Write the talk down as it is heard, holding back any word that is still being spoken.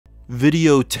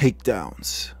video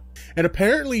takedowns. And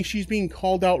apparently she's being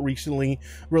called out recently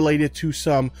related to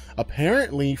some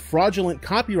apparently fraudulent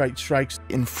copyright strikes.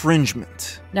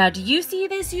 Infringement. Now, do you see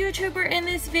this YouTuber in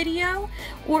this video?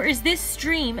 Or is this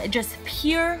stream just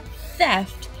pure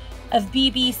theft of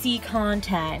BBC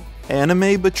content?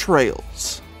 Anime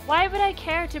betrayals. Why would I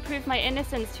care to prove my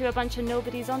innocence to a bunch of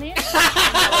nobodies on the internet?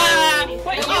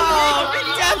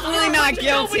 Definitely not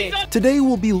guilty. Today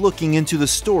we'll be looking into the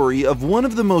story of one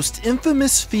of the most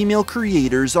infamous female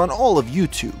creators on all of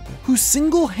YouTube, who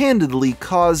single-handedly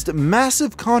caused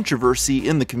massive controversy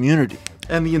in the community.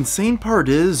 And the insane part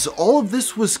is, all of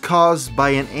this was caused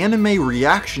by an anime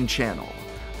reaction channel.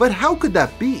 But how could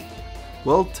that be?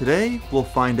 Well, today we'll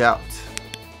find out.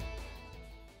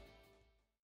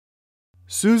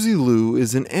 Suzy Lu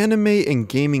is an anime and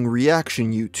gaming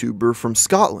reaction YouTuber from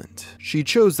Scotland. She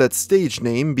chose that stage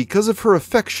name because of her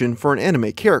affection for an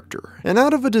anime character, and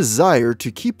out of a desire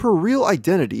to keep her real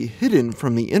identity hidden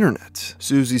from the internet.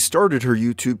 Suzy started her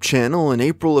YouTube channel in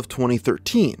April of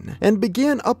 2013, and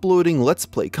began uploading Let's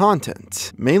Play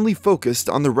content, mainly focused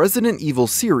on the Resident Evil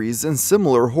series and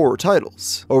similar horror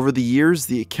titles. Over the years,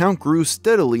 the account grew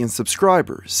steadily in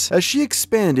subscribers, as she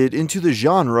expanded into the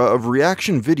genre of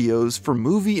reaction videos for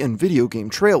movie and video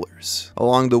game trailers.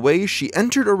 Along the way, she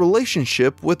entered a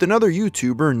relationship with another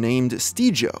YouTuber named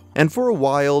Stijo, and for a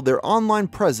while their online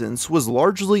presence was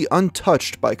largely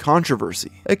untouched by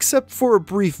controversy, except for a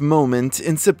brief moment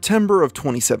in September of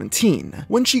 2017,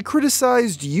 when she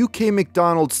criticized UK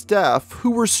McDonald's staff who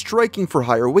were striking for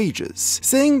higher wages,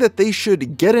 saying that they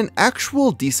should get an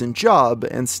actual decent job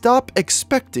and stop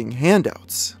expecting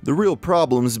handouts. The real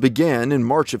problems began in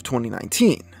March of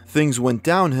 2019. Things went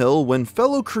downhill when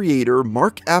fellow creator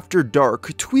Mark After Dark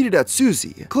tweeted at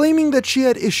Suzy, claiming that she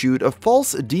had issued a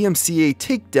false DMCA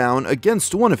takedown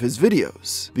against one of his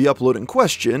videos. The upload in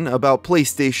question, about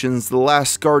PlayStation's The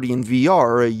Last Guardian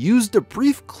VR, used a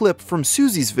brief clip from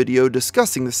Suzy's video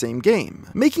discussing the same game,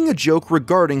 making a joke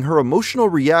regarding her emotional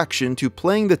reaction to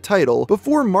playing the title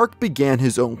before Mark began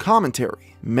his own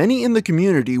commentary. Many in the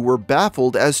community were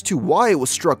baffled as to why it was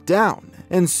struck down,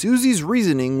 and Suzy's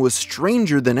reasoning was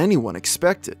stranger than anyone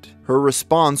expected. Her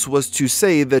response was to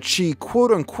say that she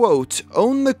quote-unquote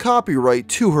owned the copyright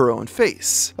to her own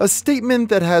face, a statement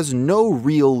that has no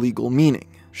real legal meaning.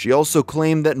 She also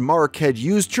claimed that Mark had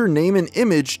used her name and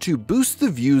image to boost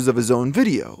the views of his own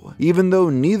video, even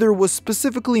though neither was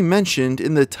specifically mentioned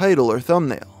in the title or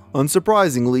thumbnail.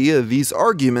 Unsurprisingly, these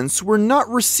arguments were not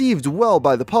received well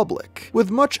by the public, with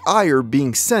much ire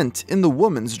being sent in the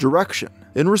woman's direction.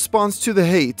 In response to the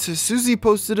hate, Suzy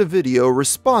posted a video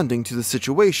responding to the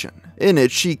situation. In it,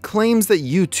 she claims that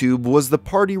YouTube was the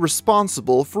party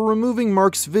responsible for removing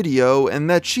Mark's video and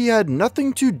that she had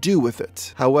nothing to do with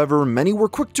it. However, many were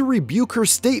quick to rebuke her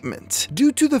statement,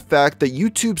 due to the fact that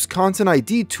YouTube's Content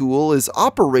ID tool is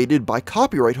operated by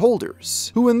copyright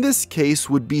holders, who in this case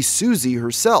would be Suzy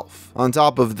herself. On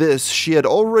top of this, she had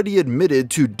already admitted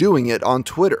to doing it on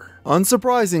Twitter.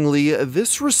 Unsurprisingly,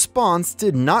 this response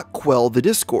did not quell the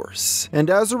discourse, and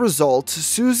as a result,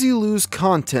 Suzy Lu's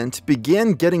content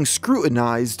began getting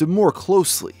scrutinized more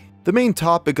closely. The main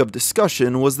topic of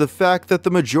discussion was the fact that the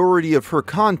majority of her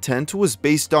content was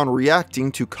based on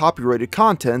reacting to copyrighted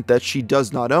content that she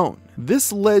does not own.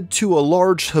 This led to a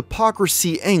large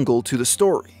hypocrisy angle to the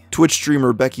story. Twitch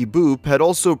streamer Becky Boop had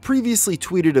also previously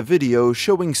tweeted a video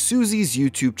showing Suzy's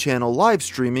YouTube channel live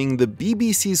streaming the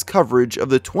BBC's coverage of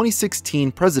the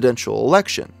 2016 presidential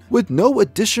election, with no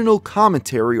additional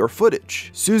commentary or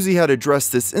footage. Suzy had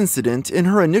addressed this incident in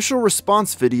her initial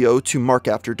response video to Mark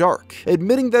After Dark,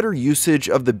 admitting that her usage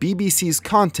of the BBC's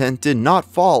content did not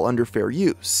fall under fair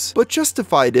use, but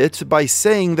justified it by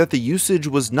saying that the usage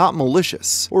was not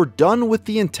malicious or done with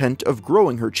the intent of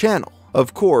growing her channel.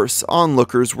 Of course,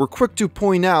 onlookers were quick to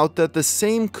point out that the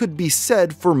same could be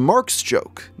said for Mark's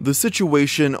joke. The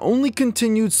situation only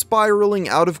continued spiraling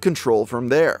out of control from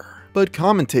there. But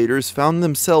commentators found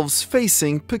themselves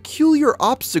facing peculiar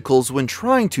obstacles when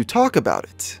trying to talk about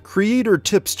it. Creator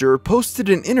Tipster posted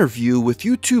an interview with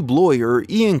YouTube lawyer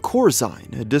Ian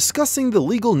Corzine discussing the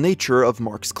legal nature of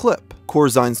Mark's clip.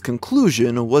 Corzine's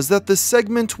conclusion was that the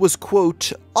segment was,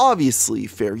 quote, obviously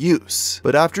fair use.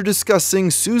 But after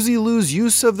discussing Suzy Lu's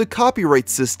use of the copyright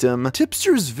system,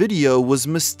 Tipster's video was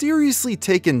mysteriously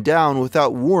taken down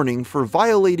without warning for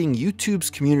violating YouTube's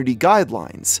community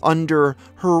guidelines under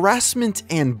harassment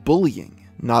and bullying.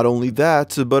 Not only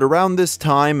that, but around this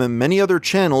time, many other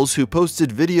channels who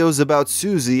posted videos about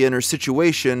Suzy and her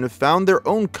situation found their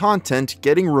own content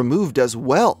getting removed as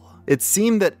well. It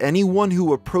seemed that anyone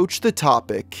who approached the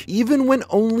topic, even when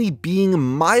only being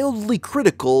mildly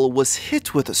critical, was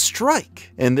hit with a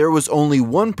strike. And there was only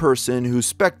one person who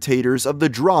spectators of the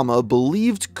drama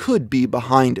believed could be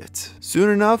behind it. Soon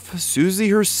enough, Suzy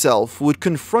herself would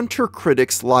confront her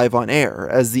critics live on air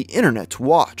as the internet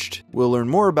watched. We'll learn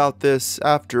more about this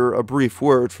after a brief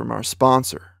word from our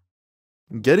sponsor.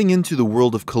 Getting into the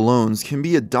world of colognes can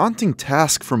be a daunting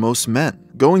task for most men.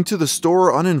 Going to the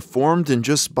store uninformed and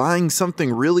just buying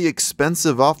something really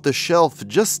expensive off the shelf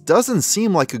just doesn't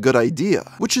seem like a good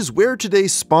idea, which is where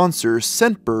today's sponsor,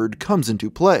 Scentbird, comes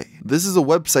into play. This is a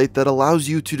website that allows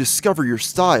you to discover your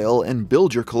style and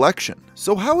build your collection.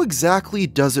 So how exactly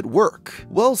does it work?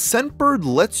 Well, Scentbird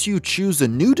lets you choose a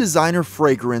new designer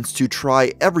fragrance to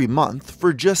try every month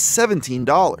for just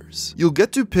 $17. You'll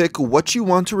get to pick what you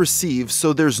want to receive,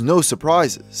 so there's no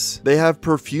surprises. They have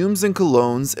perfumes and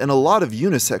colognes and a lot of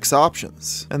unisex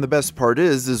options. And the best part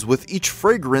is with each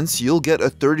fragrance you'll get a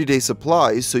 30-day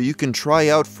supply, so you can try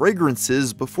out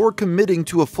fragrances before committing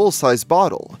to a full-size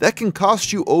bottle that can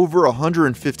cost you over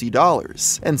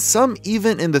 $150, and some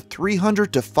even in the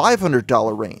 $300 to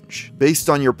 $500 range. Based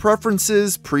on your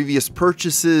preferences, previous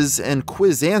purchases, and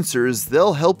quiz answers,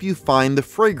 they'll help you find the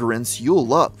fragrance you'll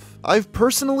love. I've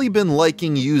personally been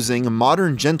liking using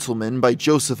Modern Gentleman by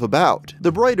Joseph About.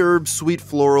 The bright herbs, sweet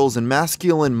florals, and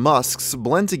masculine musks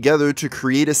blend together to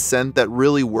create a scent that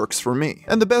really works for me.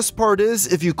 And the best part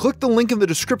is, if you click the link in the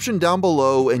description down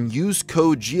below and use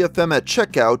code GFM at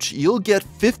checkout, you'll get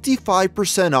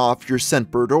 55% off your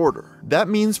Scentbird order. That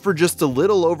means for just a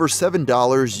little over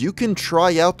 $7, you can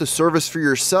try out the service for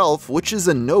yourself, which is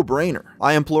a no-brainer.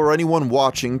 I implore anyone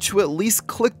watching to at least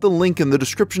click the link in the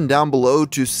description down below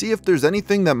to see if there's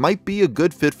anything that might be a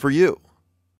good fit for you.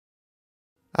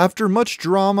 After much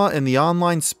drama in the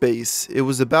online space, it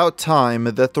was about time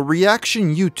that the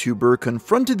reaction YouTuber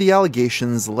confronted the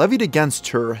allegations levied against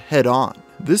her head-on.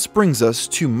 This brings us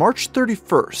to March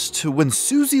 31st, when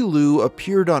Suzy Lu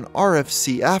appeared on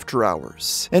RFC After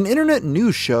Hours, an internet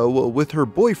news show with her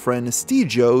boyfriend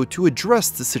Stijo to address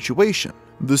the situation.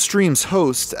 The stream's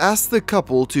host asked the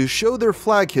couple to show their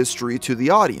flag history to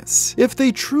the audience, if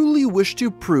they truly wish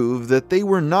to prove that they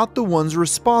were not the ones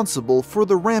responsible for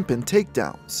the rampant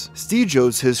takedowns.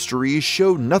 Stijo's history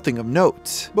showed nothing of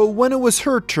note, but when it was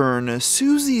her turn,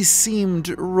 Suzy seemed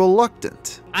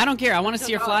reluctant. I don't care. I want to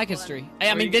see your flag history.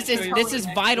 I mean, this is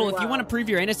vital. If you want to prove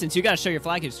your innocence, you got to show your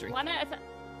flag history.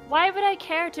 Why would I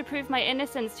care to prove my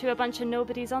innocence to a bunch of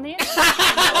nobodies on the internet?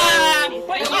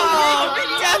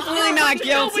 You're definitely not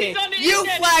guilty. You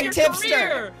flag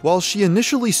tipster. While she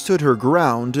initially stood her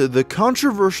ground, the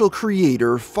controversial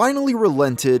creator finally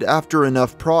relented after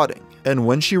enough prodding. And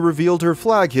when she revealed her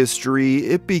flag history,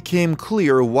 it became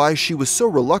clear why she was so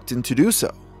reluctant to do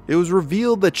so. It was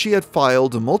revealed that she had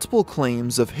filed multiple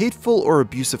claims of hateful or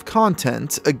abusive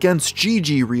content against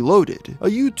GG Reloaded, a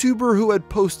YouTuber who had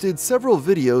posted several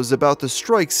videos about the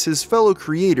strikes his fellow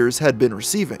creators had been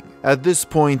receiving. At this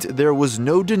point, there was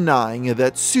no denying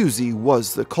that Suzy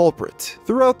was the culprit.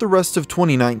 Throughout the rest of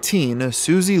 2019,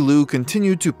 Suzy Lu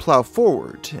continued to plow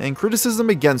forward, and criticism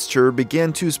against her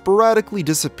began to sporadically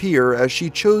disappear as she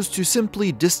chose to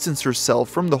simply distance herself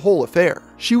from the whole affair.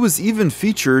 She was even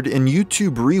featured in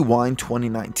YouTube Rewind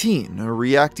 2019,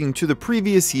 reacting to the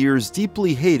previous year's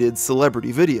deeply hated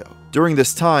celebrity video. During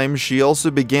this time, she also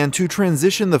began to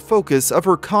transition the focus of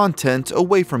her content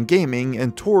away from gaming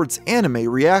and towards anime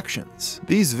reactions.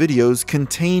 These videos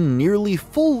contain nearly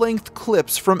full-length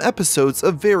clips from episodes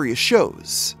of various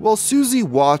shows, while Suzy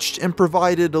watched and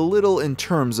provided a little in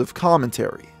terms of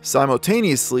commentary.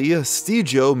 Simultaneously,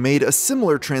 Stijo made a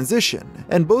similar transition,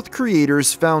 and both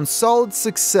creators found solid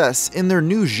success in their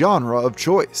new genre of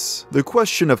choice. The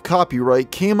question of copyright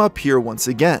came up here once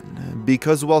again,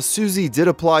 because while Suzy did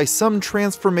apply some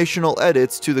transformational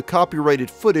edits to the copyrighted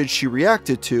footage she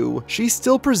reacted to, she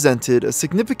still presented a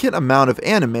significant amount of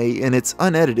anime in its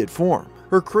unedited form.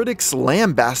 Her critics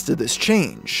lambasted this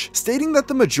change, stating that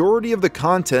the majority of the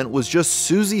content was just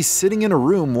Suzy sitting in a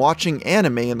room watching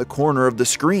anime in the corner of the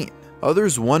screen.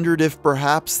 Others wondered if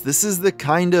perhaps this is the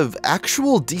kind of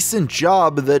actual decent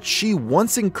job that she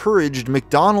once encouraged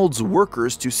McDonald's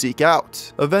workers to seek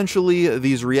out. Eventually,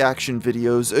 these reaction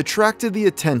videos attracted the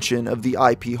attention of the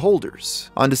IP holders.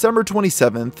 On December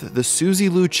 27th, the Suzy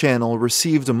Lu channel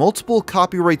received multiple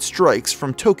copyright strikes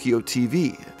from Tokyo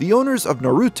TV, the owners of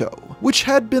Naruto, which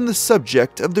had been the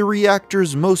subject of the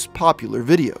reactor's most popular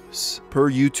videos. Per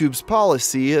YouTube's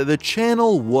policy, the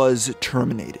channel was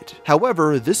terminated.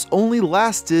 However, this only only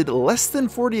lasted less than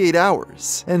 48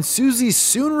 hours, and Suzy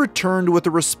soon returned with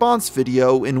a response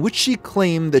video in which she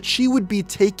claimed that she would be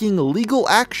taking legal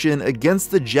action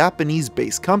against the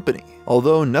Japanese-based company,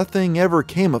 although nothing ever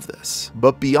came of this.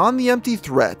 But beyond the empty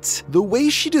threat, the way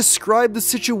she described the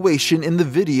situation in the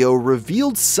video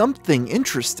revealed something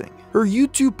interesting. Her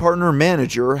YouTube partner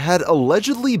manager had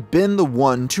allegedly been the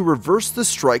one to reverse the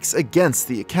strikes against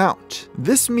the account.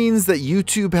 This means that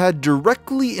YouTube had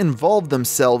directly involved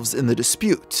themselves in the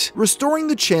dispute, restoring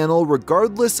the channel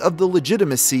regardless of the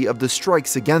legitimacy of the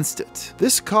strikes against it.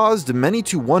 This caused many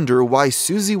to wonder why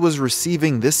Suzy was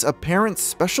receiving this apparent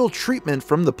special treatment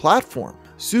from the platform.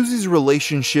 Suzy's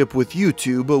relationship with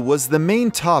YouTube was the main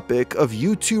topic of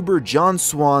YouTuber John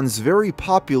Swan's very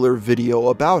popular video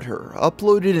about her,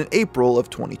 uploaded in April of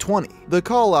 2020. The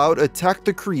call-out attacked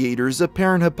the creator's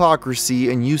apparent hypocrisy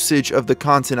and usage of the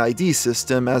Content ID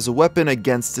system as a weapon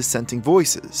against dissenting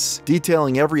voices,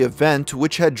 detailing every event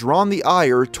which had drawn the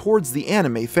ire towards the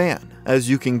anime fan. As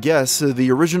you can guess, the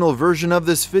original version of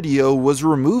this video was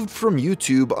removed from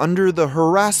YouTube under the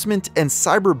harassment and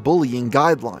cyberbullying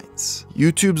guidelines.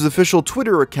 YouTube's official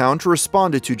Twitter account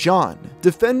responded to John,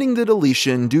 defending the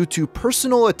deletion due to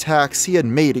personal attacks he had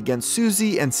made against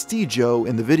Suzy and Steejo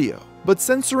in the video. But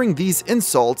censoring these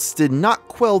insults did not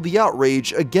quell the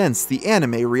outrage against the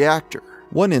anime reactor.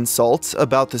 One insult,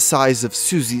 about the size of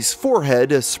Suzy's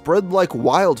forehead, spread like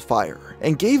wildfire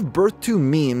and gave birth to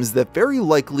memes that very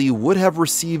likely would have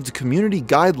received community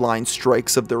guideline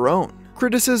strikes of their own.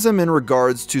 Criticism in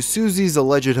regards to Suzy's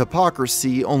alleged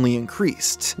hypocrisy only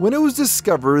increased when it was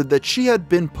discovered that she had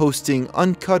been posting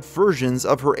uncut versions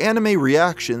of her anime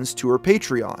reactions to her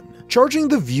Patreon, charging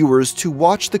the viewers to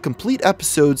watch the complete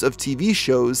episodes of TV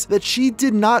shows that she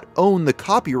did not own the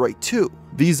copyright to.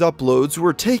 These uploads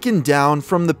were taken down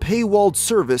from the paywalled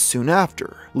service soon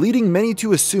after, leading many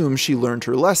to assume she learned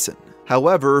her lesson.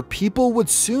 However, people would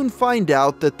soon find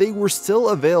out that they were still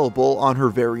available on her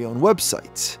very own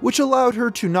website, which allowed her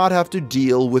to not have to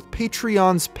deal with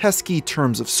Patreon's pesky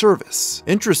terms of service.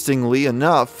 Interestingly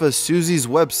enough, Suzy's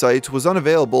website was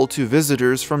unavailable to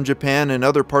visitors from Japan and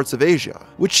other parts of Asia,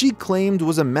 which she claimed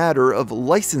was a matter of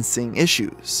licensing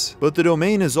issues. But the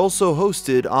domain is also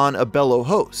hosted on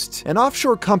Abellohost, an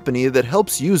offshore company that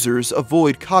helps users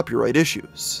avoid copyright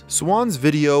issues. Swan's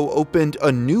video opened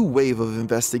a new wave of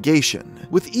investigation,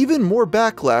 with even more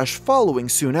backlash following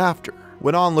soon after,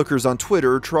 when onlookers on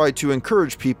Twitter tried to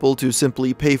encourage people to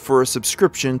simply pay for a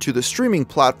subscription to the streaming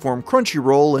platform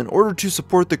Crunchyroll in order to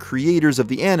support the creators of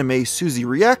the anime Suzy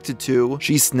reacted to.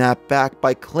 She snapped back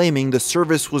by claiming the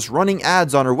service was running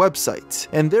ads on her website,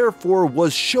 and therefore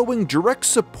was showing direct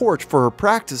support for her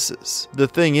practices. The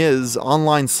thing is,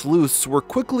 online sleuths were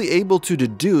quickly able to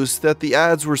deduce that the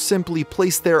ads were simply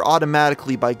placed there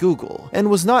automatically by Google,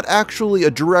 and was not actually a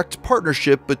direct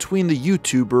partnership between the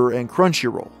YouTuber and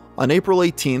Crunchyroll. On April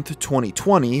 18,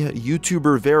 2020,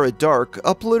 YouTuber Vera Dark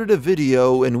uploaded a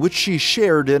video in which she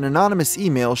shared an anonymous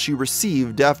email she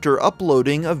received after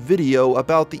uploading a video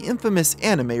about the infamous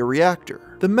anime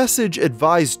reactor. The message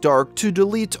advised Dark to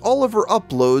delete all of her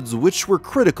uploads which were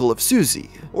critical of Suzy,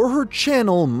 or her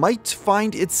channel might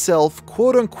find itself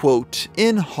quote-unquote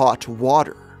in hot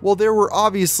water. While there were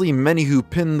obviously many who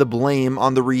pinned the blame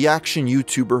on the reaction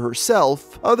YouTuber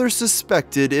herself, others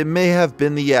suspected it may have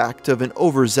been the act of an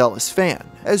overzealous fan,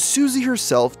 as Suzy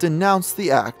herself denounced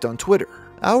the act on Twitter.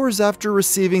 Hours after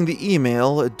receiving the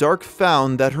email, Dark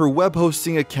found that her web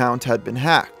hosting account had been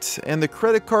hacked, and the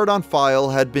credit card on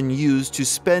file had been used to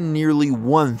spend nearly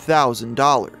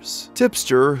 $1,000.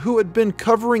 Tipster, who had been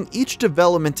covering each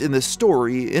development in the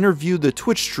story, interviewed the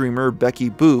Twitch streamer Becky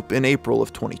Boop in April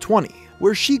of 2020.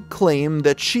 Where she claimed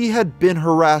that she had been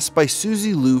harassed by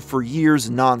Suzy Lu for years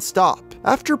non-stop,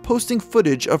 after posting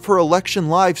footage of her election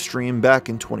livestream back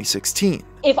in 2016.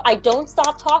 If I don't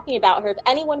stop talking about her, if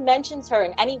anyone mentions her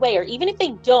in any way, or even if they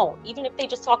don't, even if they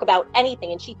just talk about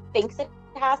anything and she thinks it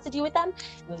has to do with them,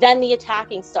 then the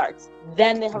attacking starts.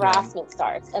 Then the harassment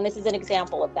starts, and this is an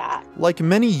example of that. Like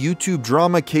many YouTube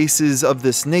drama cases of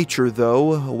this nature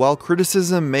though, while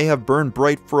criticism may have burned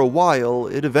bright for a while,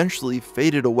 it eventually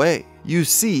faded away. You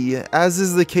see, as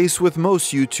is the case with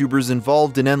most YouTubers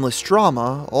involved in endless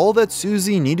drama, all that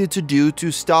Suzy needed to do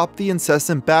to stop the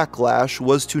incessant backlash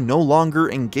was to no longer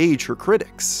engage her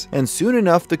critics, and soon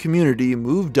enough the community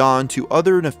moved on to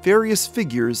other nefarious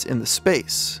figures in the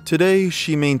space. Today,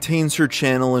 she maintains her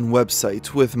channel and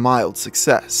website with mild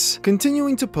success,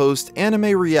 continuing to post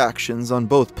anime reactions on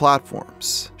both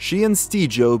platforms. She and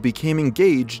Steejo became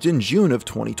engaged in June of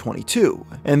 2022,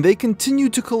 and they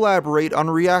continued to collaborate on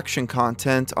reaction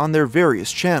content on their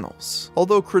various channels.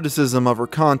 Although criticism of her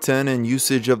content and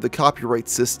usage of the copyright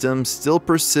system still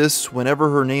persists whenever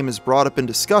her name is brought up in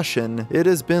discussion, it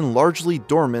has been largely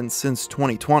dormant since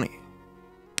 2020.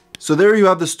 So there you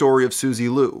have the story of Suzy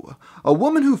Lu, a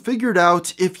woman who figured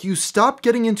out if you stop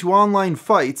getting into online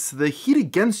fights, the heat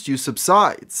against you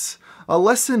subsides, a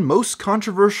lesson most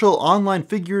controversial online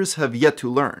figures have yet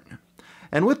to learn.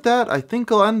 And with that, I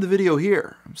think I'll end the video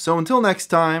here. So until next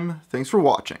time, thanks for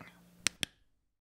watching.